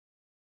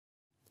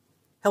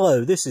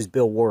Hello, this is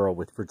Bill Worrell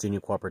with Virginia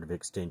Cooperative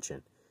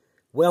Extension.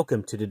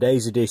 Welcome to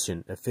today's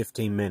edition of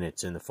 15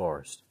 Minutes in the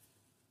Forest.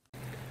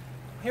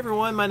 Hey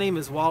everyone, my name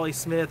is Wally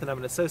Smith and I'm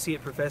an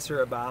Associate Professor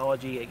of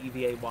Biology at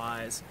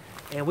UVA-Wise.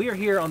 And we are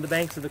here on the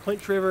banks of the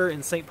Clinch River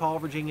in St. Paul,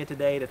 Virginia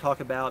today to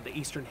talk about the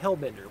Eastern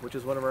Hellbender, which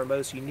is one of our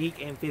most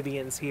unique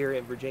amphibians here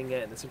in Virginia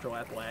and the Central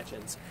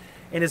Appalachians.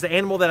 And is the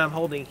animal that I'm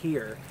holding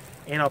here.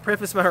 And I'll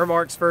preface my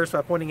remarks first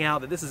by pointing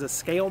out that this is a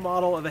scale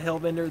model of a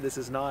Hellbender. This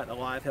is not a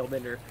live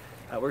Hellbender.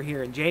 We're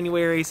here in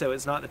January, so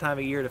it's not the time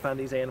of year to find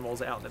these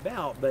animals out and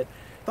about, but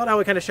thought I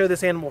would kind of show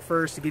this animal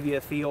first to give you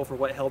a feel for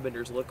what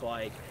Hellbenders look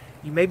like.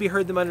 You maybe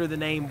heard them under the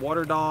name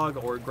water dog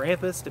or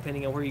grampus,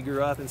 depending on where you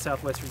grew up in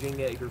Southwest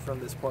Virginia if you're from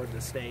this part of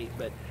the state,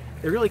 but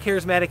they're really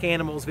charismatic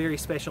animals, very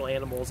special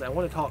animals. I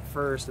want to talk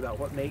first about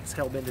what makes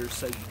Hellbenders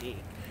so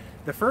unique.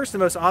 The first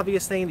and most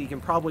obvious thing that you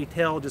can probably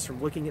tell just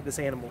from looking at this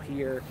animal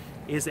here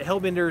is that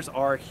Hellbenders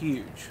are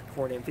huge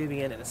for an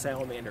amphibian and a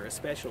salamander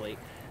especially.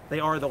 They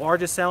are the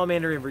largest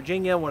salamander in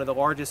Virginia, one of the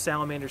largest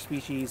salamander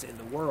species in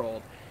the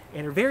world,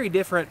 and are very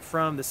different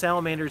from the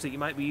salamanders that you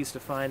might be used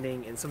to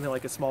finding in something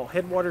like a small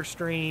headwater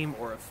stream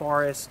or a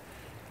forest.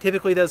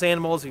 Typically those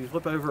animals, if you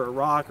flip over a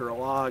rock or a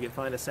log and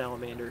find a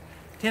salamander,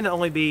 tend to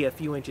only be a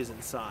few inches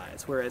in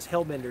size, whereas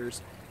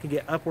Hellbenders can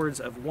get upwards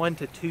of 1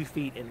 to 2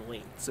 feet in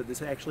length. So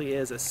this actually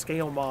is a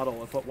scale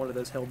model of what one of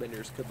those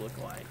Hellbenders could look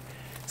like.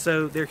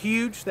 So they're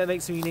huge, that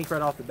makes them unique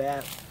right off the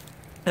bat.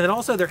 And then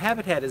also their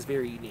habitat is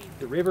very unique.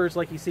 The rivers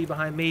like you see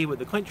behind me with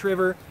the Clinch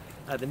River,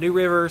 the New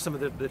River, some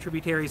of the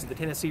tributaries of the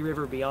Tennessee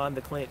River beyond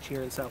the Clinch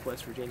here in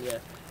Southwest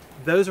Virginia,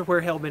 those are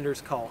where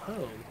Hellbenders call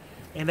home.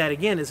 And that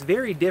again is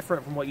very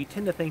different from what you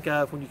tend to think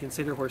of when you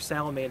consider where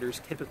salamanders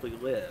typically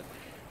live.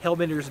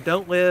 Hellbenders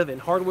don't live in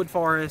hardwood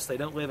forests, they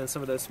don't live in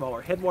some of those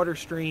smaller headwater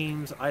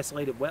streams,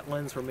 isolated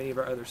wetlands where many of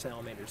our other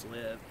salamanders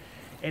live.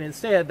 And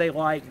instead they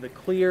like the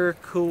clear,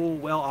 cool,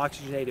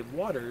 well-oxygenated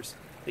waters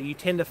that you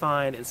tend to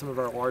find in some of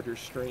our larger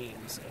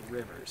streams and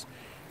rivers.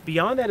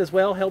 Beyond that as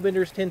well,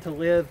 Hellbenders tend to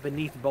live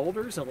beneath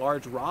boulders and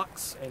large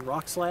rocks and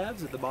rock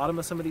slabs at the bottom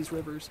of some of these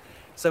rivers.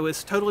 So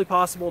it's totally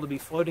possible to be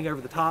floating over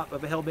the top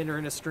of a Hellbender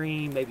in a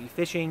stream, maybe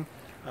fishing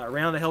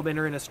around a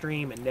Hellbender in a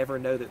stream and never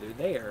know that they're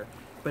there.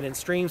 But in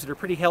streams that are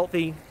pretty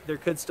healthy, there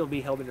could still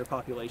be Hellbender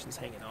populations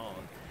hanging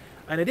on.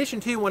 In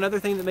addition to, one other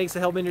thing that makes the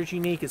Hellbenders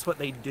unique is what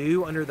they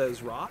do under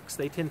those rocks.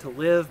 They tend to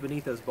live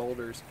beneath those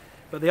boulders,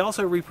 but they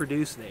also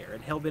reproduce there,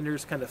 and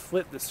Hellbenders kind of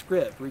flip the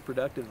script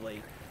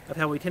reproductively of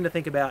how we tend to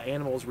think about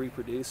animals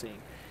reproducing,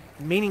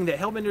 meaning that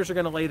Hellbenders are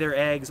going to lay their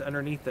eggs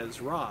underneath those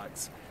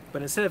rocks,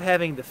 but instead of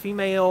having the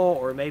female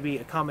or maybe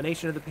a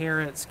combination of the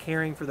parents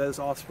caring for those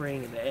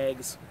offspring and the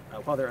eggs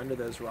while they're under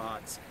those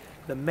rocks,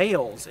 the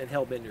males in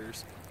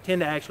Hellbenders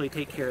tend to actually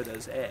take care of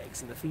those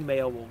eggs, and the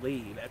female will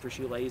leave after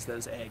she lays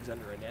those eggs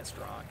under a nest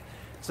rock.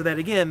 So that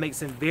again makes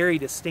them very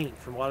distinct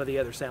from a lot of the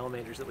other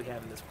salamanders that we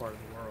have in this part of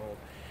the world.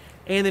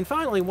 And then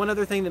finally, one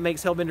other thing that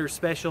makes Hellbenders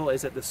special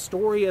is that the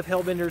story of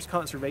Hellbenders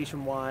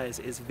conservation-wise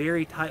is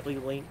very tightly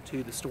linked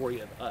to the story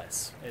of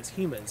us as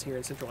humans here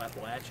in Central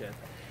Appalachia.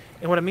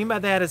 And what I mean by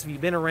that is if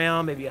you've been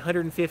around maybe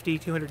 150,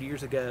 200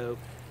 years ago,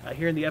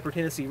 here in the Upper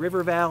Tennessee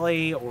River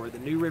Valley or the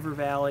New River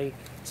Valley,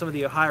 some of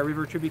the Ohio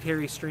River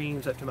tributary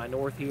streams up to my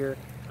north here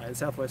in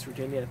Southwest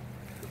Virginia,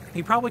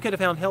 you probably could have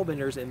found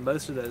Hellbenders in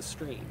most of those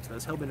streams.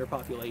 Those Hellbender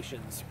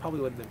populations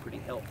probably would have been pretty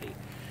healthy.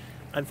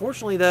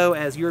 Unfortunately though,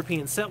 as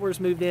European settlers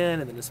moved in,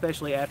 and then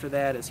especially after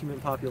that as human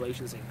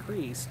populations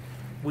increased,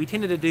 we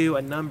tended to do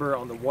a number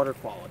on the water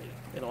quality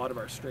in a lot of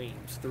our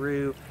streams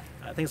through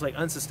things like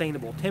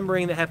unsustainable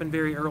timbering that happened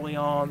very early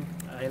on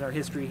in our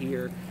history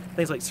here,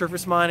 things like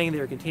surface mining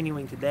that are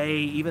continuing today,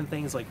 even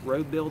things like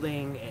road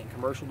building and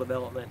commercial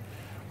development.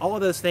 All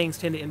of those things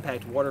tend to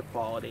impact water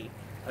quality,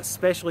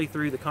 especially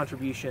through the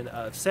contribution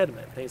of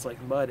sediment, things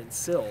like mud and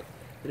silt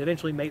that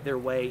eventually make their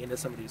way into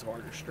some of these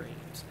larger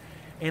streams.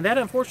 And that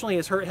unfortunately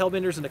has hurt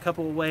Hellbenders in a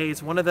couple of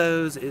ways. One of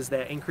those is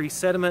that increased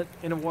sediment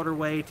in a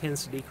waterway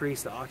tends to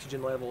decrease the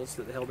oxygen levels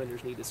that the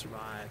Hellbenders need to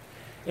survive.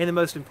 And then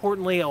most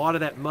importantly, a lot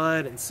of that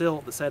mud and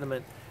silt, the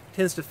sediment,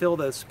 tends to fill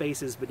those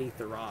spaces beneath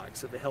the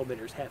rocks that the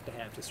Hellbenders have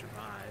to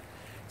survive.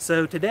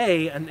 So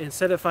today,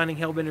 instead of finding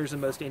Hellbenders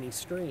in most any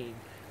stream,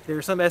 there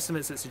are some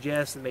estimates that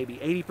suggest that maybe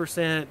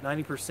 80%,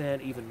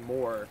 90%, even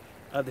more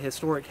of the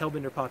historic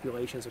Hellbender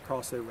populations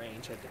across their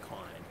range have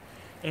declined.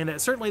 And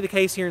that's certainly the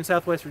case here in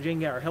Southwest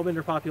Virginia. Our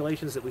Hellbender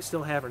populations that we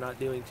still have are not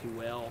doing too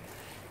well.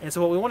 And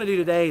so what we want to do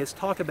today is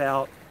talk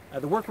about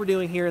the work we're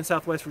doing here in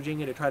Southwest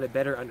Virginia to try to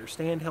better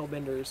understand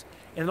Hellbenders,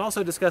 and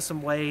also discuss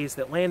some ways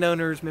that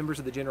landowners, members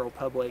of the general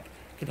public,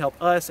 can help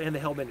us and the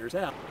Hellbenders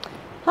out.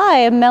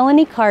 Hi, I'm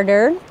Melanie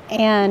Carter,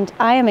 and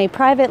I am a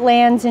private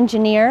lands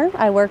engineer.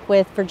 I work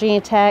with Virginia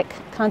Tech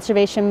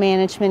Conservation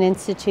Management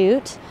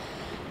Institute,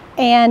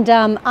 and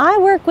I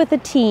work with a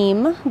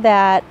team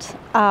that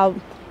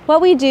what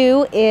we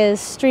do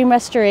is stream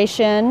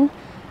restoration,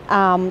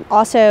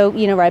 also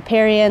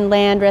riparian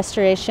land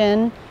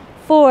restoration,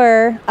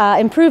 for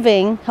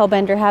improving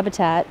Hellbender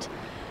habitat.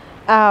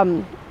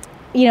 One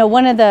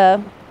of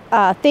the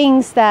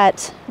things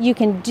that you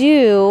can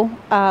do,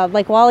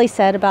 like Wally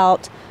said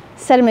about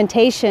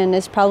sedimentation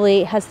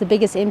has the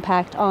biggest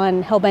impact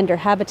on hellbender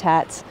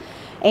habitats.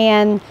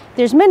 And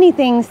there's many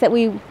things that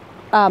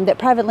that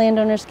private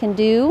landowners can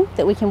do,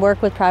 that we can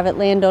work with private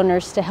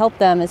landowners to help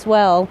them as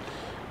well.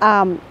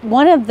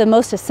 One of the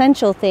most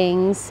essential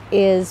things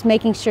is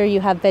making sure you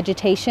have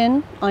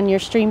vegetation on your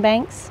stream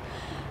banks.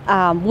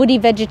 Woody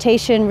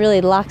vegetation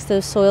really locks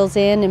those soils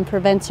in and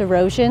prevents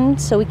erosion,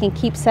 so we can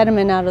keep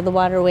sediment out of the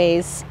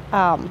waterways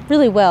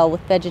really well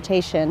with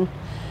vegetation.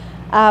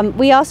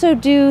 We also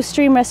do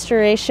stream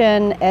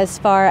restoration as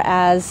far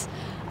as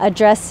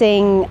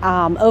addressing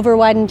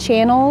over-widened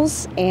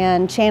channels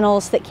and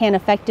channels that can't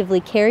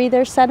effectively carry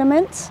their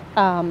sediment.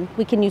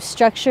 We can use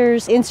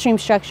structures, in-stream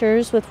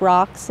structures with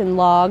rocks and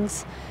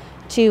logs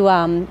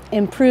to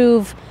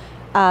improve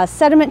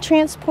sediment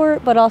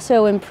transport, but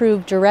also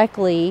improve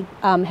directly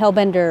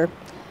hellbender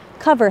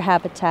cover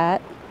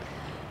habitat.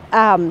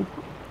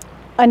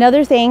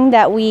 Another thing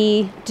that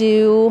we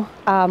do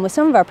with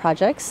some of our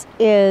projects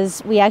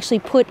is we actually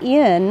put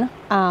in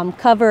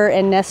cover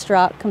and nest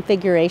rock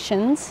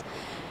configurations.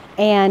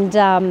 And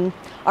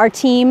our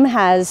team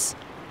has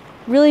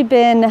really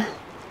been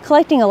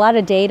collecting a lot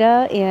of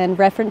data in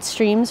reference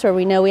streams where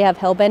we know we have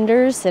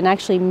hellbenders, and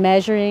actually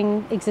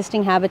measuring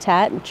existing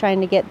habitat and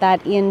trying to get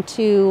that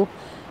into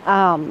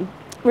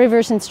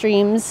rivers and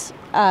streams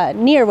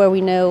near where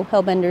we know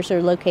hellbenders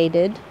are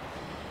located.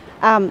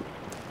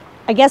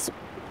 I guess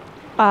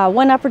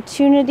one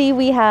opportunity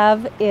we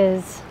have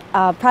is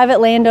private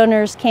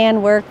landowners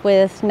can work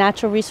with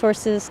Natural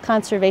Resources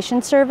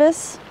Conservation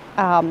Service.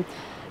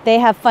 They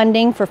have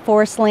funding for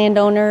forest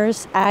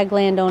landowners, ag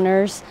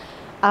landowners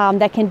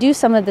that can do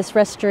some of this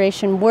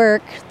restoration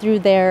work through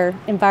their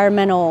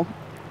environmental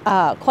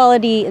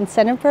quality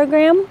incentive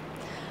program.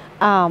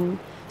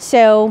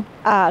 So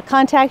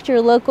contact your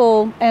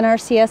local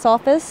NRCS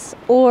office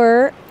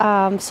or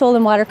Soil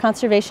and Water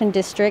Conservation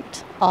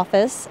District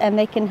office, and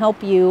they can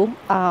help you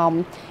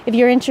if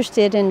you're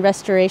interested in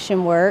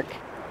restoration work.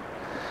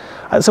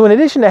 So in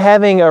addition to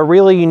having a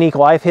really unique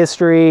life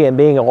history and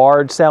being a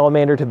large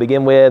salamander to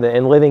begin with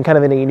and living kind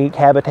of in a unique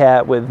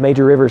habitat with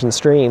major rivers and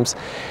streams,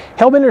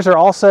 hellbenders are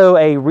also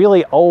a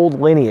really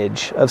old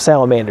lineage of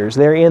salamanders.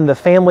 They're in the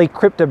family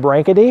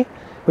Cryptobranchidae,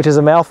 which is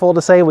a mouthful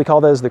to say. We call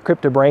those the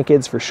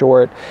cryptobranchids for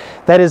short.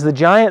 That is the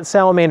giant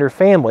salamander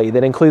family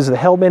that includes the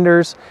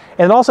hellbenders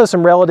and also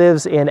some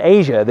relatives in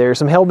Asia. There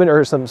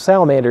are some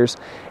salamanders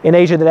in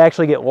Asia that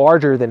actually get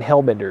larger than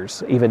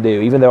hellbenders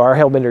even though our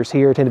hellbenders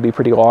here tend to be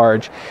pretty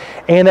large.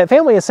 And that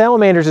family of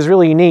salamanders is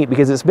really unique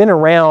because it's been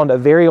around a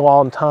very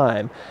long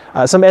time.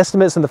 Some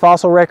estimates in the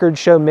fossil record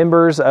show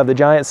members of the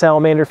giant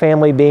salamander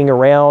family being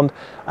around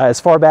as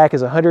far back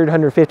as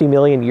 150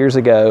 million years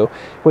ago,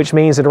 which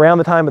means that around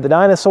the time of the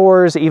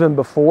dinosaurs, even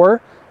before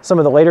some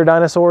of the later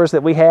dinosaurs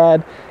that we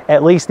had,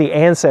 at least the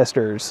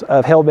ancestors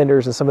of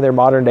hellbenders and some of their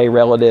modern day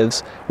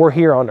relatives were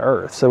here on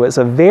Earth. So it's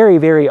a very,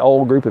 very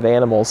old group of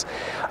animals.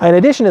 In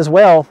addition as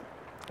well,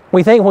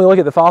 we think when we look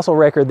at the fossil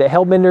record that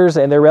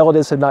hellbenders and their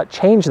relatives have not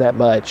changed that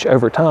much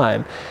over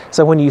time.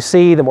 So when you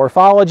see the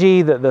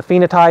morphology, the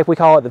phenotype, we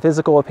call it, the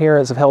physical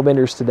appearance of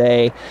hellbenders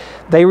today,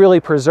 they really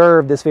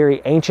preserve this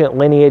very ancient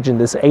lineage and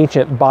this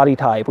ancient body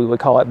type, we would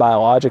call it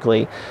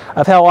biologically,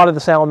 of how a lot of the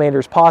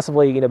salamanders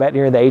possibly, back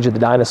during the age of the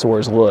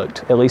dinosaurs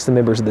looked, at least the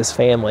members of this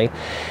family.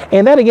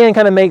 And that again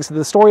kind of makes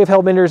the story of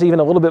hellbenders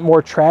even a little bit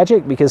more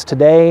tragic, because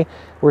today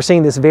we're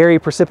seeing this very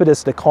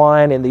precipitous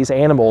decline in these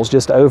animals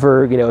just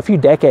over, a few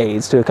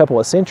decades to a couple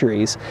of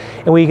centuries.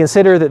 And when you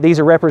consider that these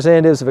are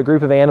representatives of a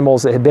group of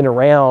animals that have been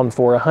around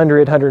for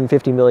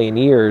 150 million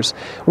years,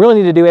 we really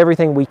need to do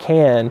everything we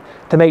can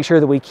to make sure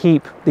that we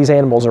keep these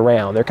animals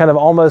around. They're kind of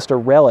almost a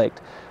relic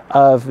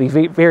of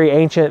the very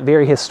ancient,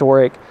 very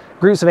historic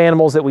groups of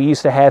animals that we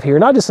used to have here,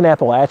 not just in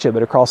Appalachia,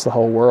 but across the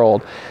whole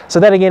world. So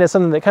that again is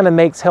something that kind of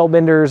makes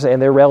hellbenders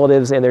and their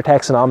relatives and their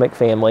taxonomic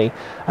family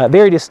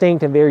very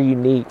distinct and very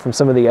unique from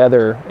some of the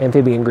other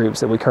amphibian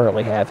groups that we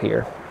currently have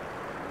here.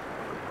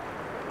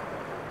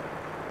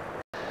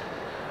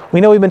 We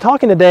know we've been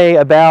talking today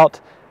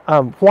about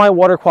why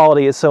water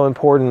quality is so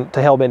important to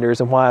hellbenders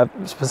and why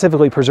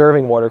specifically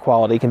preserving water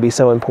quality can be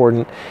so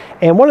important.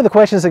 And one of the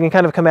questions that can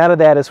kind of come out of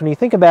that is when you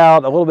think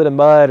about a little bit of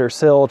mud or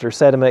silt or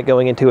sediment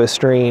going into a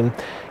stream,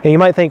 you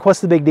might think,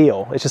 what's the big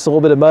deal? It's just a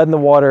little bit of mud in the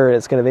water and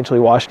it's going to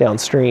eventually wash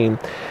downstream.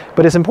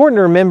 But it's important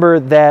to remember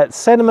that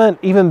sediment,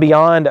 even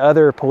beyond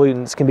other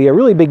pollutants, can be a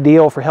really big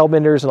deal for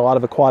hellbenders and a lot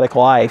of aquatic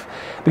life,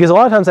 because a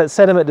lot of times that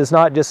sediment does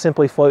not just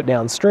simply float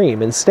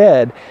downstream.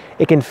 Instead,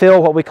 it can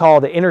fill what we call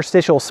the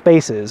interstitial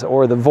spaces,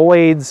 or the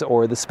voids,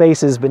 or the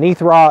spaces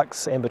beneath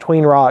rocks and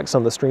between rocks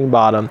on the stream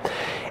bottom.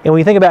 And when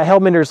you think about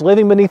hellbenders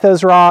living beneath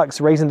those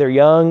rocks, raising their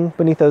young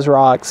beneath those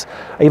rocks,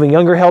 even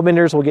younger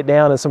hellbenders will get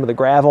down in some of the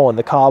gravel and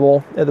the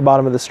cobble at the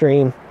bottom of the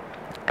stream.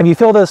 If you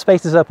fill those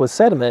spaces up with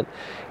sediment,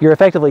 you're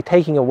effectively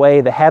taking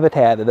away the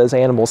habitat that those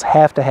animals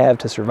have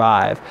to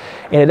survive.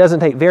 And it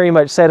doesn't take very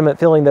much sediment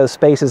filling those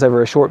spaces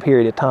over a short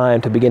period of time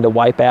to begin to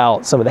wipe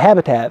out some of the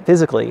habitat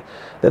physically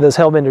that those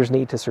hellbenders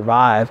need to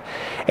survive.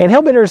 And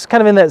hellbenders,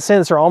 kind of in that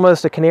sense, are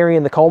almost a canary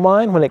in the coal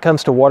mine when it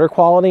comes to water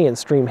quality and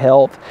stream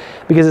health,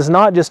 because it's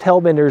not just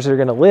hellbenders that are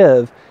going to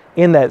live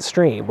in that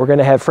stream. We're going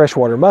to have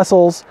freshwater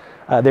mussels.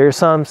 There's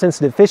some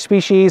sensitive fish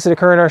species that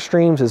occur in our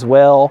streams as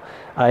well.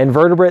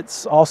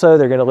 Invertebrates also,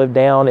 they're going to live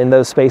down in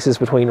those spaces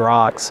between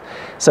rocks.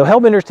 So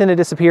hellbenders tend to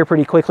disappear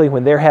pretty quickly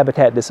when their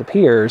habitat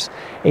disappears.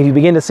 And you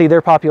begin to see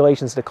their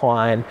populations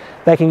decline.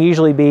 That can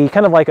usually be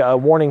kind of like a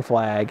warning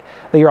flag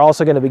that you're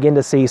also going to begin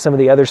to see some of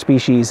the other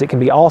species that can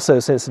be also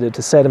sensitive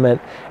to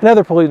sediment and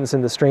other pollutants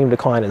in the stream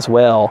decline as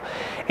well.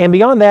 And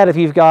beyond that, if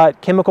you've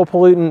got chemical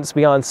pollutants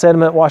beyond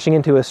sediment washing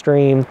into a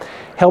stream,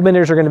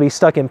 hellbenders are going to be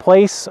stuck in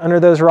place under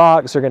those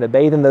rocks. They're going to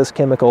bathe in those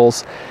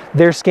chemicals.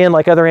 Their skin,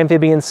 like other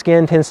amphibian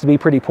skin, tends to be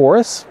pretty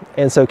porous,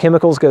 and so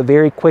chemicals go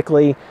very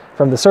quickly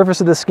from the surface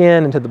of the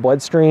skin into the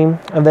bloodstream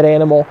of that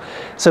animal.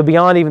 So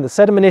beyond even the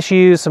sediment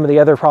issues, some of the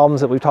other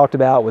problems that we've talked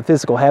about with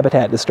physical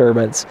habitat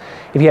disturbance,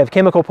 if you have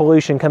chemical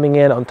pollution coming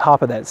in on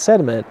top of that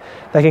sediment,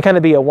 that can kind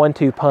of be a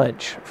 1-2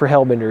 punch for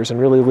hellbenders and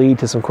really lead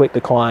to some quick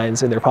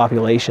declines in their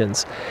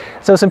populations.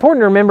 So it's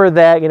important to remember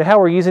that, how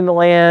we're using the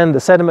land,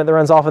 the sediment that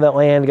runs off of that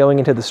land going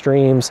into the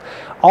streams,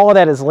 all of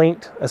that is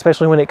linked,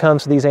 especially when it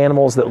comes to these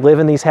animals that live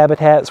in these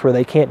habitats where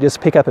they can't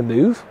just pick up and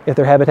move if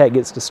their habitat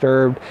gets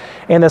disturbed.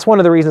 And that's one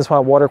of the reasons why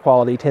water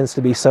quality tends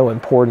to be so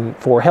important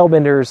for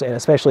hellbenders and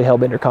especially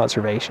hellbender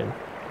conservation.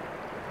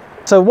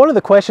 So one of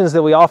the questions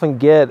that we often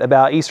get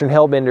about Eastern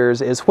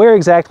hellbenders is where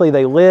exactly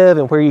they live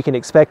and where you can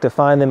expect to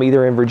find them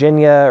either in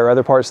Virginia or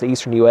other parts of the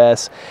eastern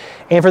U.S.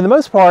 And for the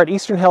most part,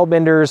 Eastern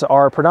hellbenders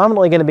are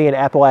predominantly going to be an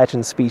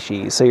Appalachian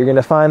species. So you're going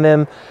to find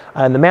them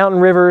in the mountain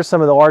rivers,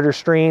 some of the larger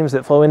streams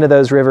that flow into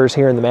those rivers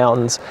here in the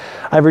mountains.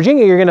 In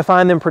Virginia, you're going to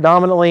find them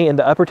predominantly in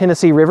the Upper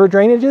Tennessee River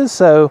drainages.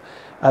 So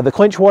the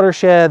Clinch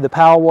watershed, the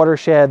Powell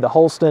watershed, the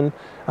Holston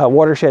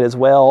watershed as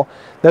well.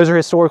 Those are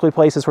historically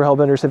places where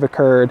hellbenders have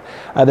occurred.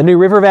 The New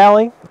River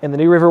Valley and the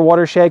New River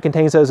watershed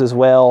contains those as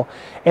well.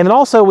 And then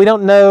also, we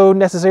don't know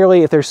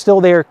necessarily if they're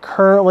still there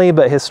currently,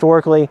 but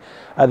historically,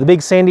 the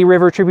Big Sandy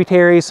River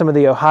tributaries, some of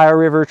the Ohio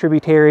River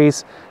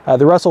tributaries,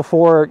 the Russell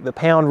Fork, the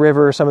Pound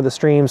River, some of the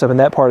streams up in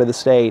that part of the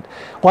state,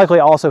 likely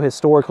also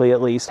historically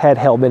at least had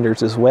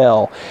hellbenders as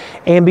well.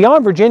 And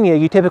beyond Virginia,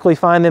 you typically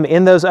find them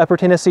in those Upper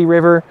Tennessee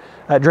River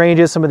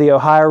drainages, some of the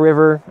Ohio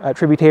River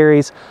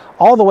tributaries,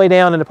 all the way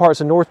down into parts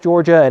of North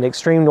Georgia and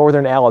extreme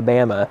northern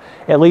Alabama.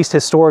 At least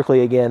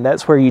historically, again,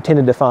 that's where you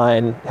tended to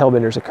find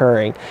hellbenders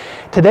occurring.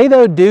 Today,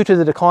 though, due to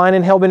the decline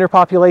in hellbender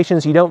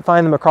populations, you don't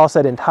find them across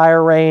that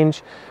entire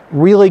range.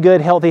 Really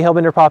good, healthy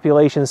hellbender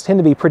populations tend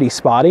to be pretty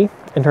spotty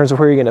in terms of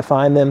where you're going to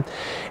find them.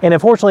 And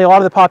unfortunately, a lot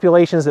of the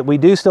populations that we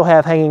do still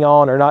have hanging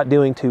on are not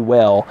doing too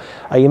well.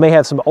 You may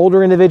have some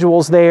older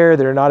individuals there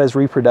that are not as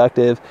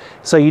reproductive.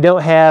 So you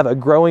don't have a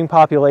growing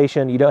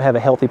population, you don't have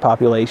a healthy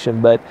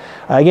population. But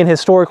again,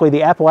 historically,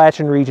 the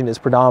Appalachian region is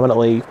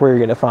predominantly where you're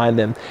going to find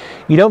them.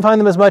 You don't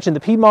find them as much in the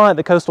Piedmont,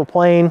 the coastal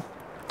plain.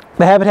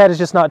 The habitat is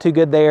just not too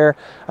good there.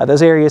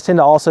 Those areas tend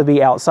to also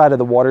be outside of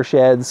the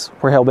watersheds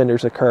where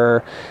hellbenders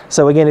occur.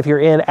 So again, if you're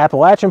in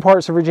Appalachian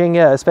parts of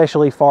Virginia,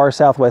 especially far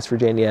southwest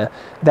Virginia,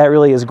 that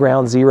really is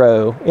ground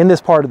zero in this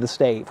part of the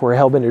state where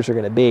hellbenders are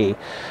going to be.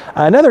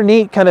 Another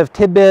neat kind of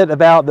tidbit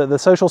about the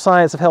social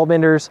science of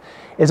hellbenders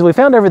is that we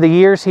found over the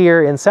years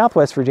here in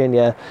southwest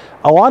Virginia,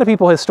 a lot of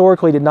people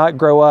historically did not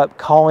grow up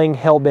calling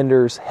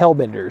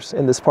hellbenders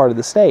in this part of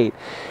the state.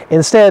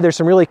 Instead, there's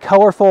some really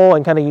colorful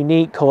and kind of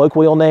unique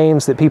colloquial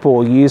names that people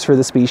will use for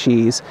the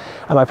species.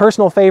 My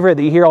personal favorite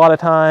that you hear a lot of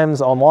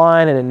times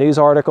online and in news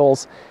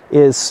articles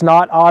is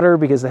snot otter,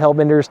 because the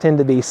hellbenders tend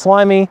to be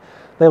slimy.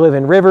 They live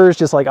in rivers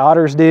just like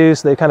otters do,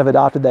 so they've kind of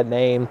adopted that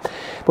name.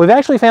 But we've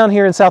actually found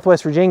here in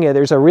southwest Virginia,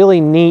 there's a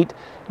really neat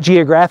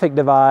geographic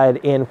divide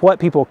in what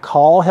people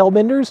call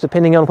hellbenders,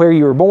 depending on where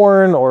you were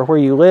born or where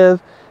you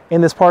live. In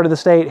this part of the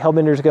state,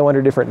 hellbenders go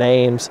under different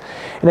names.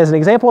 And as an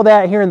example of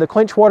that, here in the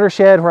Clinch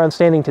watershed where I'm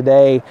standing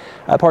today,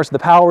 parts of the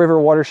Powell River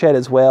watershed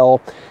as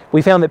well,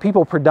 we found that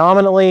people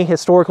predominantly,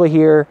 historically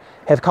here,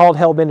 have called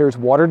hellbenders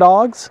water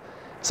dogs.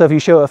 So if you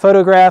show a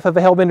photograph of a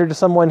hellbender to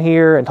someone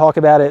here and talk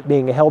about it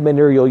being a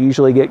hellbender, you'll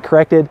usually get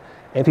corrected.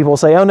 And people will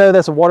say, oh no,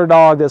 that's a water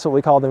dog, that's what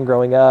we called them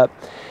growing up.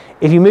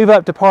 If you move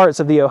up to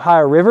parts of the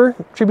Ohio River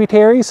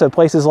tributaries, so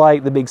places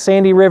like the Big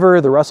Sandy River,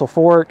 the Russell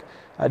Fork,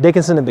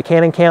 Dickinson and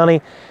Buchanan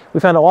County, we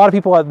found a lot of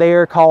people out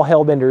there call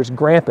hellbenders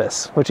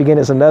grampus, which again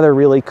is another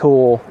really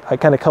cool,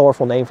 kind of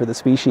colorful name for the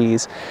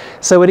species.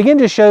 So it again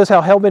just shows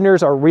how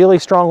hellbenders are really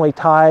strongly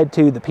tied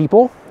to the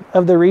people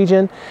of the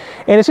region.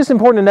 And it's just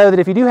important to know that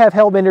if you do have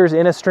hellbenders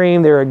in a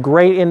stream, they're a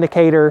great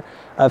indicator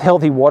of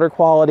healthy water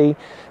quality.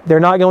 They're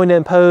not going to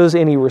impose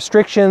any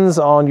restrictions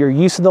on your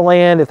use of the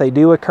land if they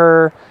do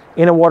occur.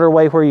 in a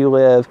waterway where you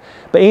live.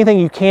 But anything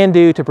you can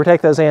do to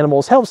protect those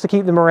animals helps to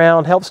keep them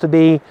around, helps to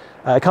be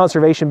a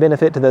conservation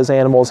benefit to those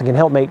animals, and can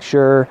help make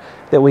sure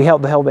that we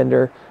help the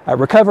hellbender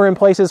recover in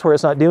places where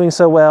it's not doing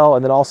so well,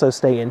 and then also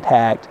stay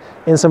intact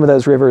in some of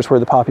those rivers where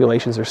the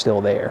populations are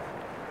still there.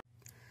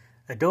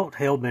 Adult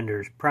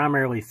hellbenders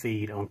primarily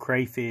feed on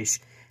crayfish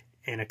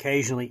and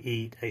occasionally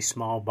eat a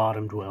small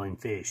bottom-dwelling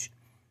fish.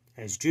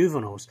 As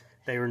juveniles,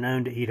 they are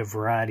known to eat a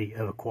variety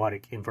of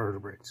aquatic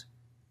invertebrates.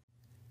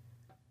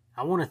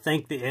 I want to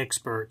thank the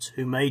experts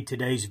who made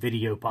today's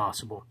video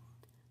possible.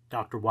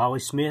 Dr. Wally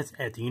Smith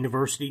at the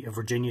University of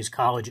Virginia's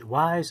College at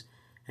Wise,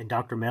 and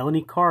Dr.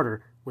 Melanie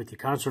Carter with the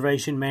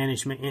Conservation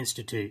Management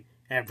Institute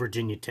at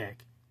Virginia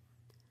Tech.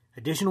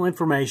 Additional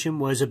information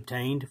was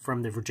obtained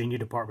from the Virginia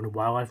Department of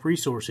Wildlife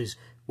Resources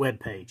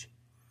webpage.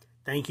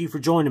 Thank you for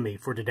joining me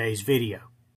for today's video.